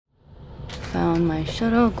found my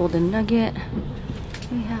shuttle, Golden Nugget.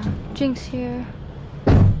 We have drinks here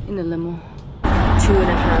in the limo.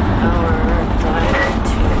 2.5-hour drive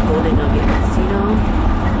to Golden Nugget Casino.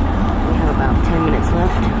 We have about 10 minutes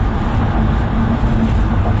left.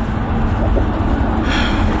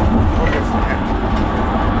 Almost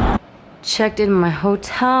there. Checked in my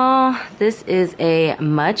hotel. This is a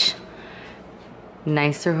much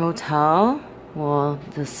nicer hotel. Well,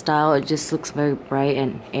 the style, it just looks very bright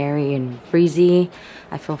and airy and breezy.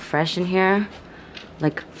 I feel fresh in here,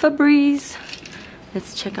 like Febreze.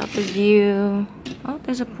 Let's check out the view. Oh,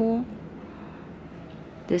 there's a pool.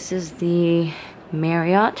 This is the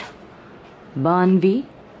Marriott Bonvi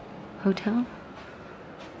Hotel.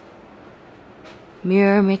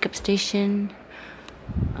 Mirror makeup station.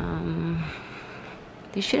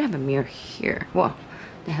 They should have a mirror here. Well,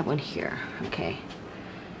 they have one here. Okay.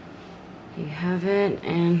 You have it,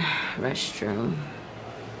 and restroom.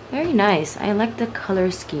 Very nice. I like the color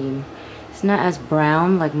scheme. It's not as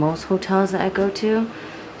brown like most hotels that I go to,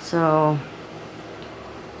 so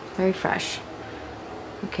very fresh.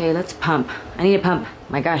 Okay, let's pump. I need a pump.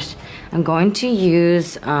 My gosh, I'm going to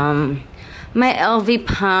use my LV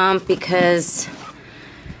pump because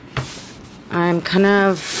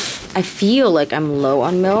I feel like I'm low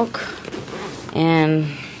on milk, and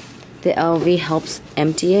the LV helps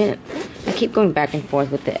empty it. I keep going back and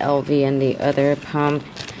forth with the LV and the other pump.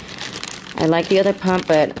 I like the other pump,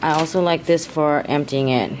 but I also like this for emptying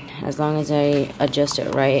it. As long as I adjust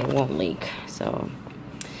it right, it won't leak. So,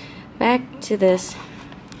 back to this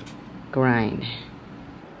grind.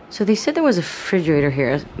 So they said there was a refrigerator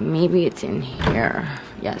here. Maybe it's in here.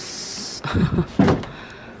 Yes.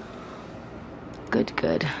 Good,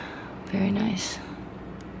 good. Very nice.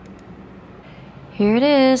 Here it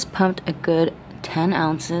is, pumped a good 10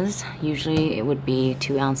 ounces. Usually it would be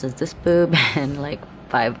 2 ounces this boob and like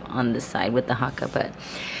 5 on this side with the haka, but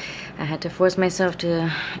I had to force myself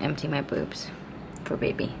to empty my boobs for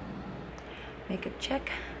baby. Makeup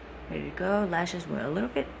check, ready to go. Lashes were a little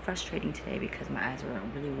bit frustrating today because my eyes were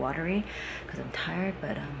really watery because I'm tired,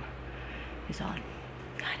 but it's on.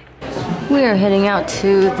 Got it. We are heading out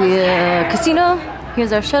to the casino.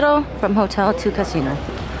 Here's our shuttle from hotel to casino.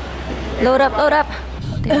 Load up, load up.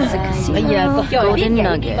 There's a casino, Golden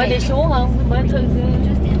Nugget.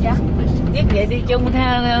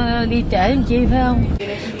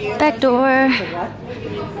 Back door.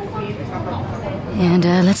 And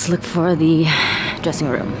let's look for the dressing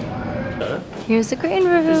room. Here's the green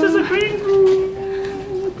room. This is a green room.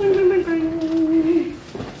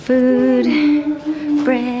 Food,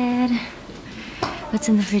 bread. What's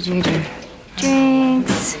in the refrigerator?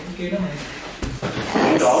 Drinks. Yes.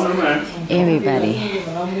 Everybody.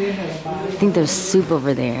 I think there's soup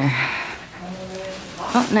over there.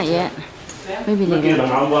 Oh, not yet. Maybe later.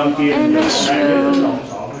 And restroom.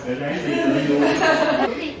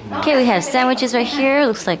 Okay, we have sandwiches right here.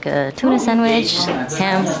 Looks like a tuna sandwich,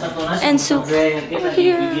 ham, and soup over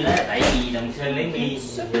here.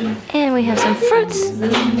 And we have some fruits.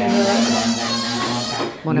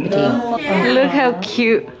 Bon appetit. Look how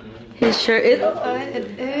cute his shirt is.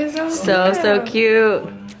 It is so cute.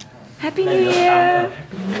 Happy New Year!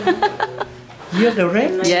 You have the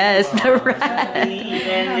red? Yes, the red.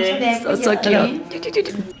 So cute.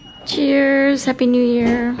 Cheers! Happy New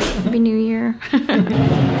Year! Happy New Year!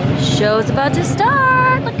 Show's about to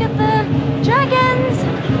start. Look at the dragons.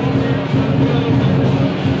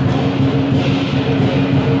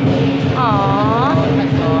 Aww.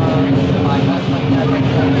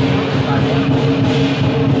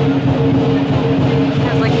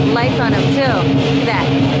 Has like lights on him too. Look at that.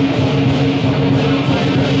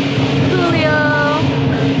 Julio.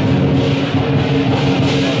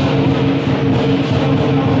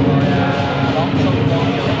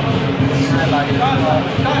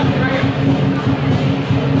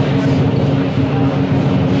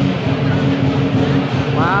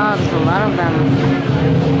 Wow, there's a lot of them.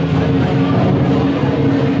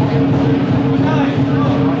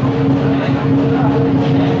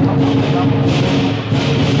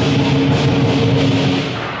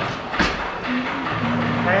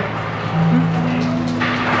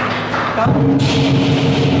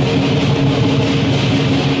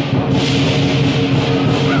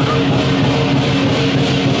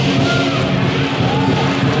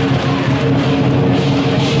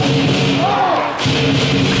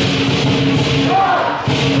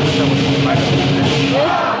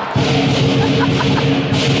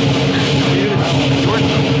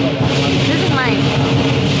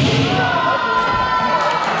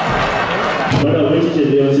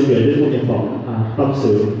 Tâm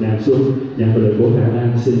sự nàng xuân, nhạc và lời của Hà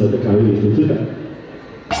An xin mời tất cả quý vị thưởng thức ạ.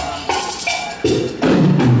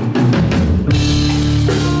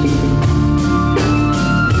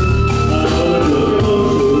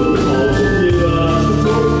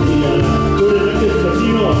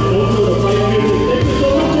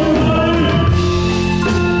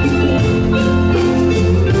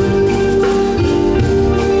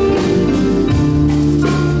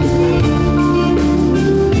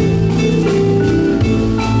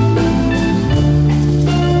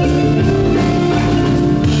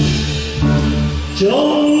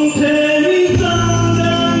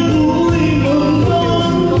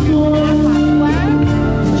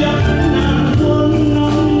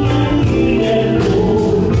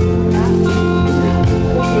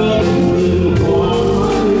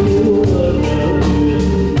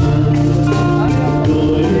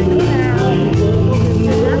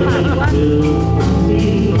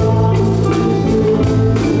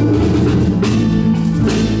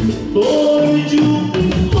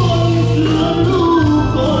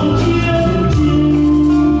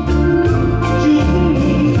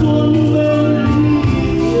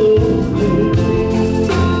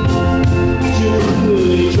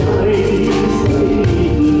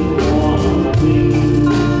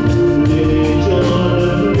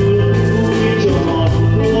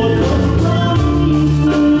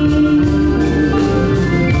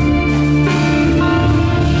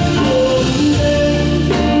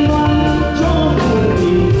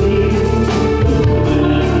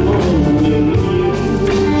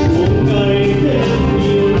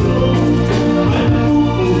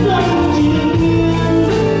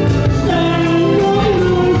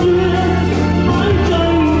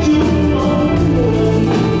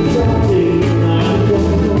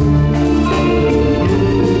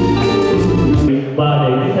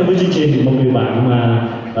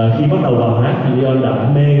 Khi bắt đầu vào hát thì Leon đã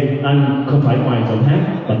mê anh không phải ngoài giọng hát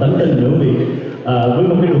mà tấn tình nữa vì với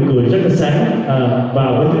một cái nụ cười rất là sáng và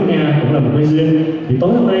với tiếng Nga cũng là một cái duyên. Thì tối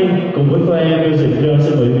hôm nay cùng với Fire Music, Leon sẽ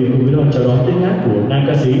mời quý vị cùng với Leon chào đón tiếng hát của nam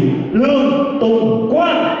ca sĩ Lương Tùng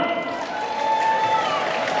Quang.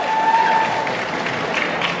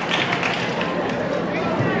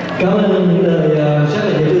 Cảm ơn những lời rất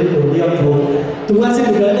là dễ thương của Leon Vũ. Tùng Quang xin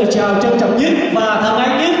được gửi lời chào trân trọng nhất và thân ái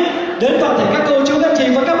nhất đến toàn thể các cô chú, các chị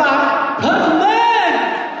và các bạn thân mến.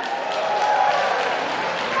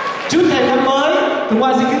 Trước thềm năm mới, Tùng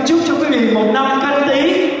Quang xin kính chúc cho quý vị một năm Canh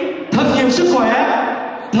Tý thật nhiều sức khỏe,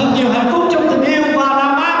 thật nhiều hạnh phúc trong tình yêu và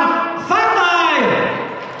làm ăn phát tài.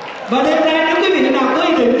 Và đêm nay nếu quý vị nào có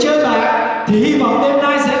ý định chơi bạc thì hy vọng đêm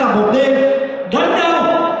nay sẽ là một đêm đánh đầu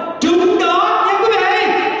trúng đó nha quý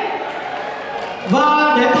vị.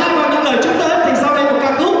 Và để thay vào những lời chúc Tết thì sau đây một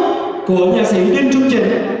ca khúc của nhạc sĩ Đinh Trung Trịnh.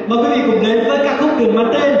 Mời quý vị cùng đến với ca khúc được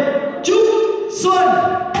mang tên Chúc Xuân.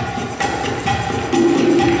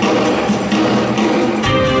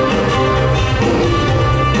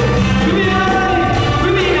 Quý vị ơi,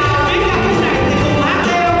 quý vị nào biết ca khúc này thì cùng hát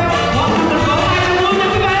theo, hoặc là mình có tay cho vui nha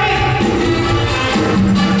quý vị.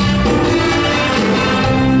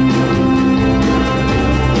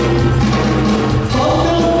 Pháo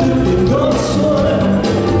nắng từ đường đón xuân,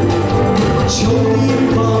 trong tim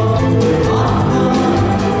bao người hát ca,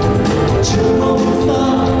 chờ mong xa.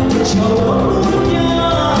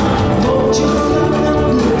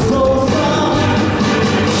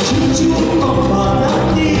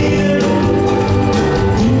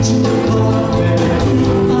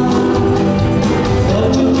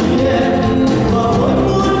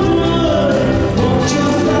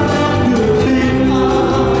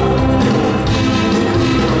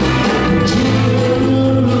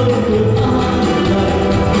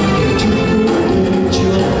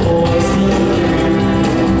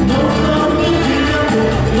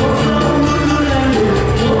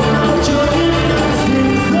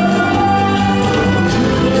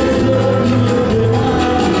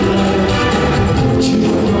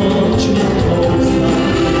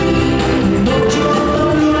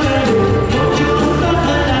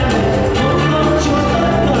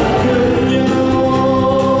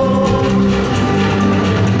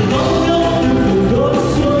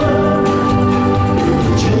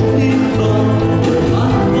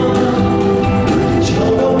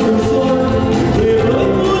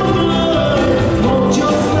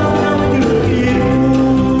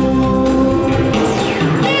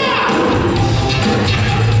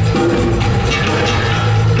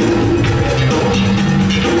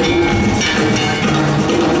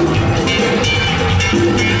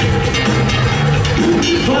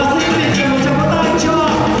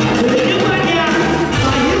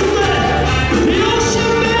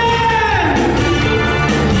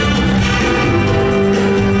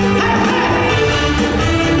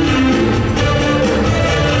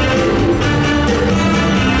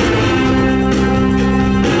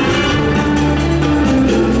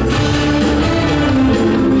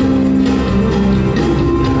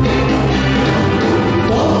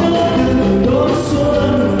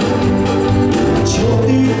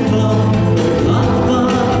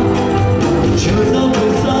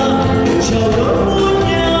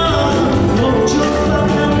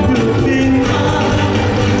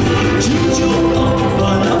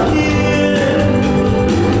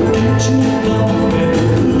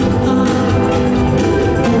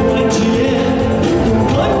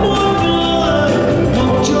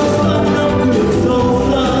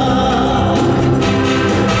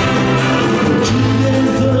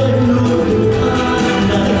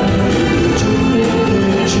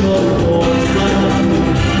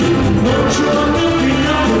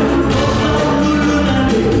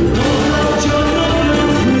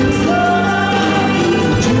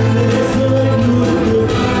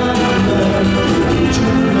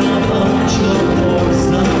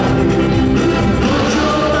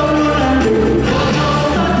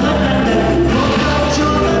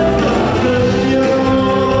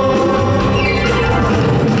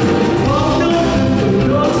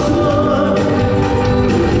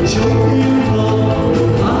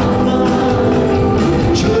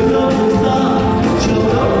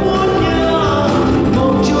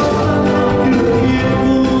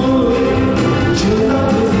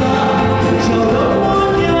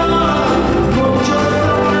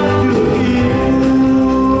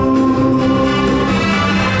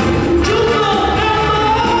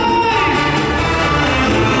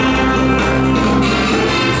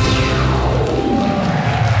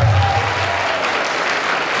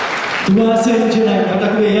 Chúng ta xin chân thành cảm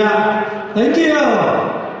ơn quý vị ạ. Thank you.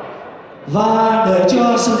 Và để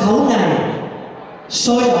cho sân khấu này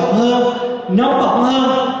sôi động hơn, nóng bỏng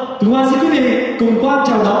hơn, chúng ta xin quý vị cùng Quang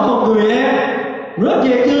chào đón một người em rất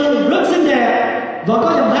dễ thương, rất xinh đẹp và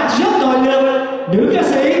có giọng hát rất nội lực, nữ ca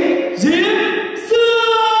sĩ Diễm Sương.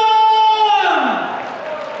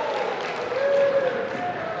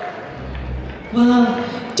 Wow,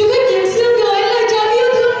 chúc phép Diễm Sương gửi lời chào yêu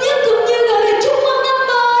thương nhất cũng như gửi lời chúc mừng năm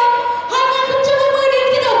mới 2020 đến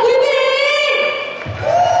với tất cả quý vị.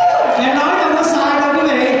 Em nói đâu có sai đâu quý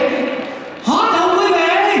vị. Hot không quý vị?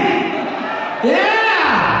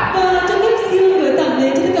 Yeah. Và cho phép Sương gửi tặng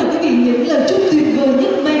đến cho tất cả quý vị những lời chúc tuyệt vời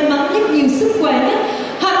nhất, may mắn nhất, nhiều sức khỏe nhất,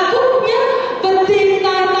 hạnh phúc nhất và tiền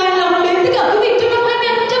tài tài lộc đến tất cả quý vị trong năm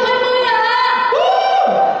 2020 ạ.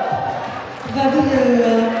 Và bây giờ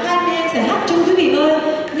hai anh em sẽ hát chung quý vị ơi.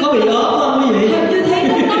 Có bị ốm không quý vị? Hình như thấy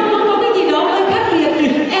nó có cái gì đó hơi khác biệt.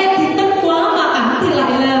 Em thì tâm quá mà ảnh thì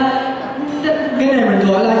lại là Cái này mình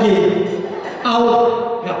gọi là gì? Âu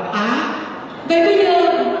gặp Á. vậy bây giờ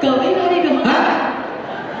cởi ra đi được không? Hả?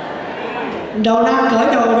 Đầu năm cởi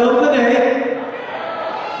đầu được không quý vị?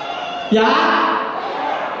 Dạ.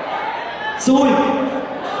 Xui.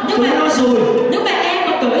 Nhưng mà nó xui. nhưng mà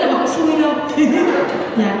em mà cởi là không xui đâu.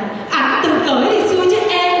 Dạ. Ảnh tự cởi thì xui chứ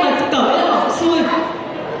em mà cởi là không xui.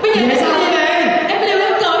 Bây giờ Vậy sao quý vị? em liều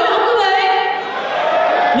em cởi là không quý vị?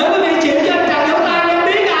 Nếu quý vị chịu cho anh chàng vỗ tay em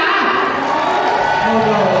biết à? Ôi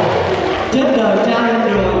rồi, chết đời trai em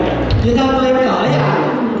rồi. Vậy thôi tôi em cởi à?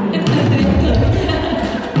 Em tự em cởi nha.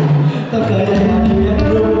 Tao cởi đây mà đi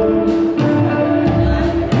em luôn.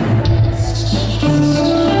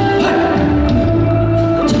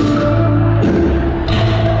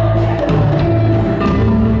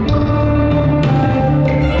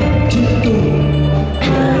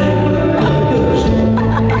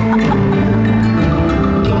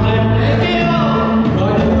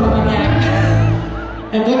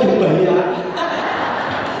 Em có chuẩn bị ạ.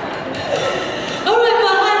 Alright,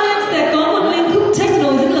 và hai anh em sẽ có một liên khúc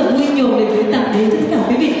techno rất là vui nhộn để gửi tặng đến cho tất cả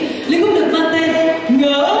quý vị. Liên khúc được mang tên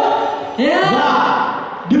Ngỡ. Yeah. Và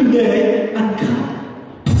đừng để anh khóc.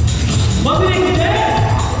 Mời quý vị cùng đến.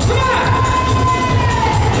 Come on. Hãy subscribe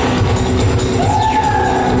cho kênh Ghiền Mì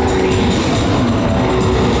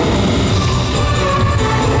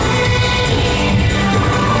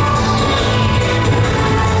Gõ để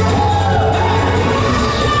không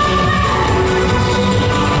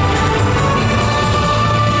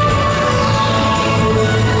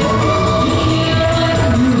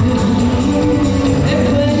bỏ lỡ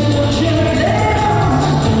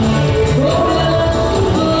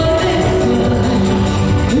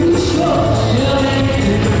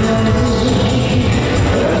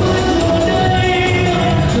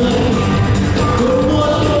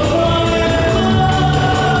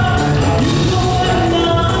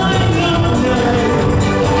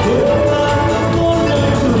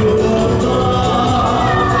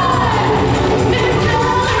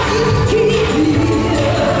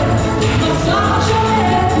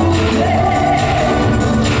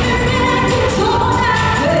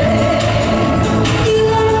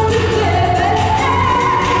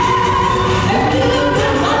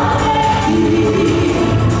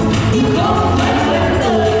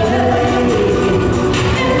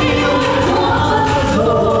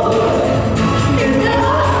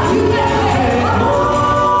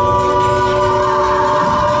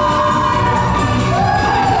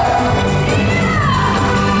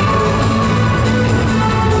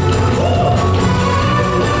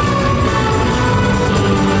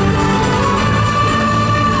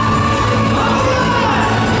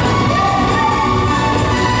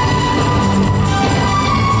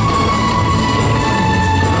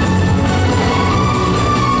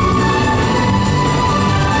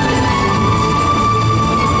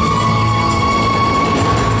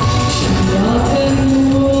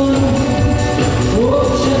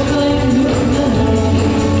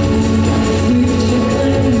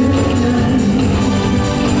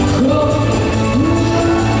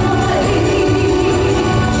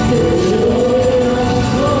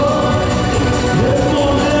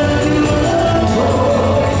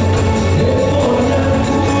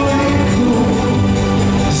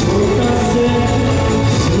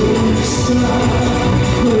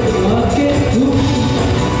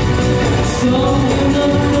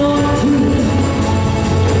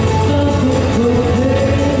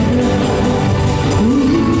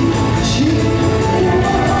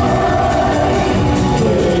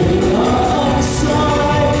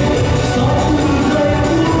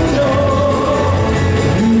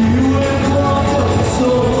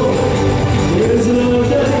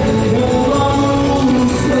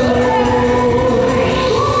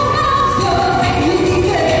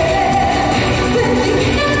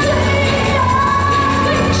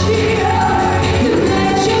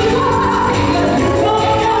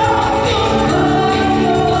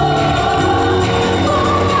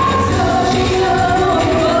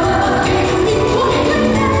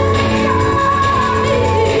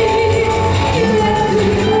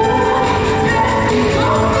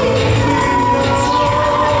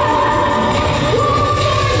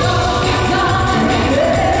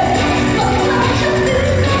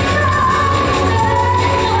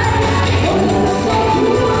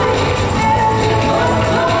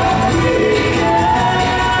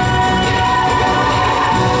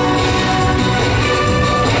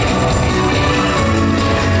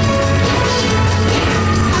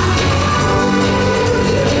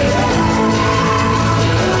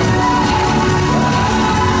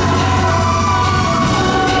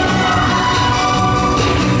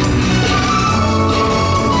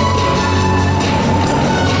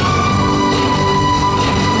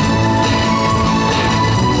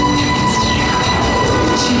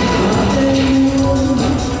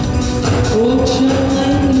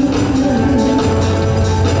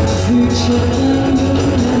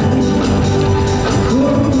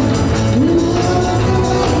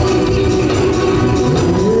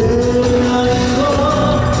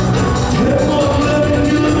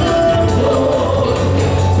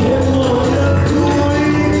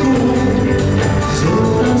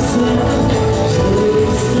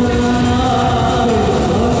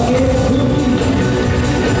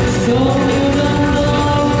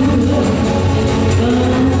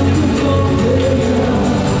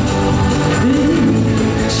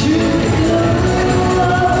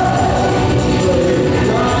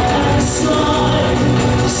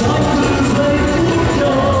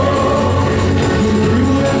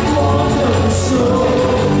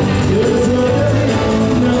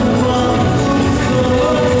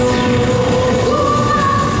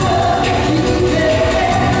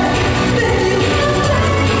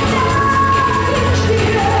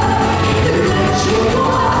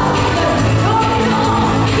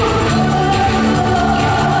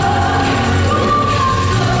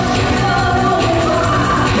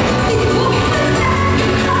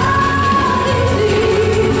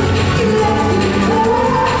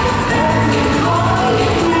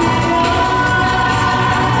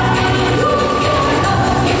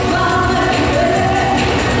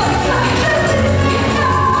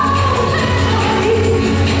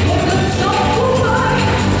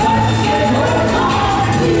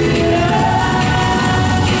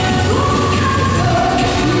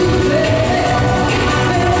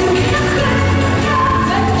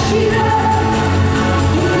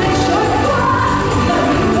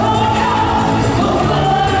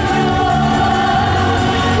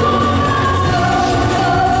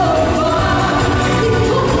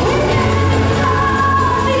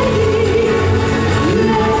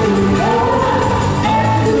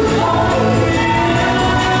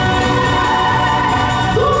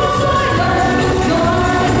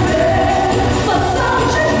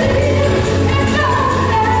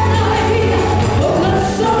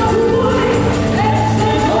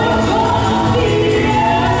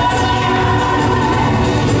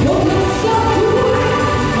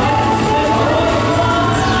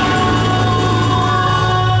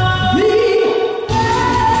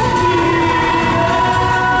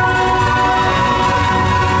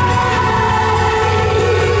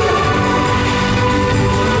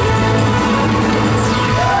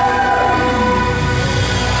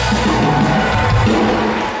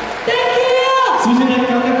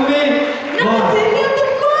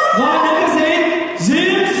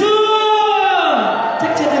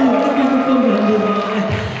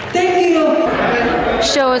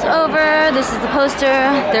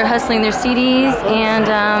poster. They're hustling their CDs, and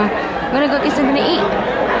I'm gonna go get something to eat.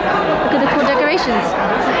 Look at the cool decorations.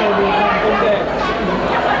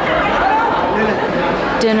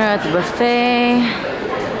 Dinner at the buffet.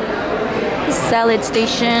 Salad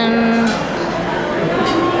station.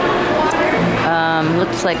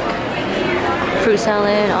 Looks like fruit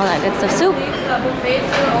salad, all that good stuff. Soup.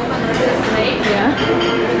 Yeah.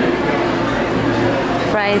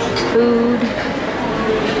 Fried food.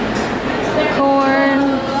 Corn.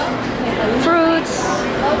 Fruits.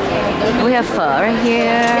 We have pho right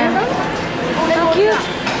here. How cute.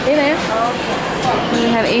 Hey there. We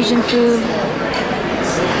have Asian food.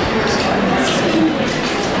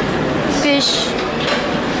 Fish.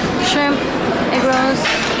 Shrimp. Egg rolls.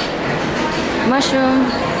 Mushroom.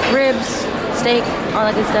 Ribs. Steak. All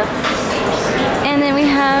that good stuff. And then we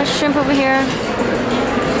have shrimp over here.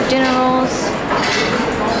 Dinner rolls.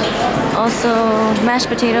 Also mashed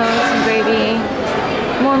potatoes and gravy.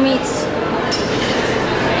 More meats.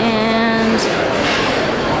 And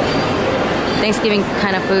Thanksgiving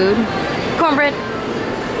kind of food. Cornbread.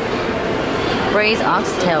 Braised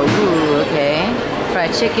oxtail. Ooh, okay.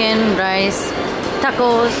 Fried chicken, rice,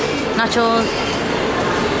 tacos, nachos.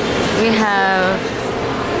 We have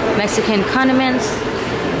Mexican condiments.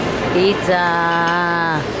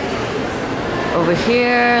 Pizza. Over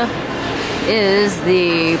here is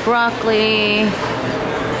the broccoli,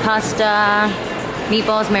 pasta,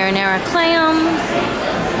 meatballs, marinara, clams,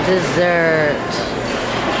 dessert.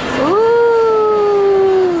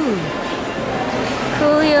 Ooh,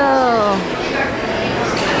 coolio.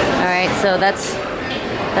 All right, so that's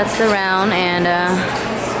the round, and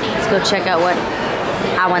let's go check out what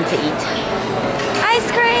I want to eat.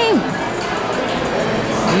 Ice cream.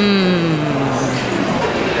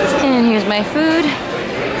 And here's my food.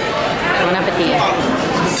 Bon appetit.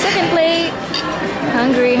 Second plate.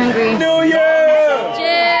 Hungry, hungry. New Year!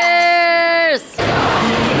 Cheers!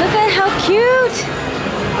 Look at how cute!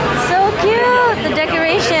 So cute! The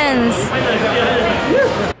decorations.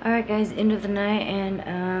 Alright guys, end of the night, and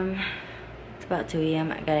it's about 2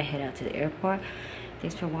 a.m. I gotta head out to the airport.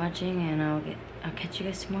 Thanks for watching, and I'll catch you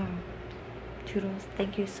guys tomorrow. Toodles.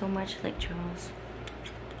 Thank you so much, Lake Charles.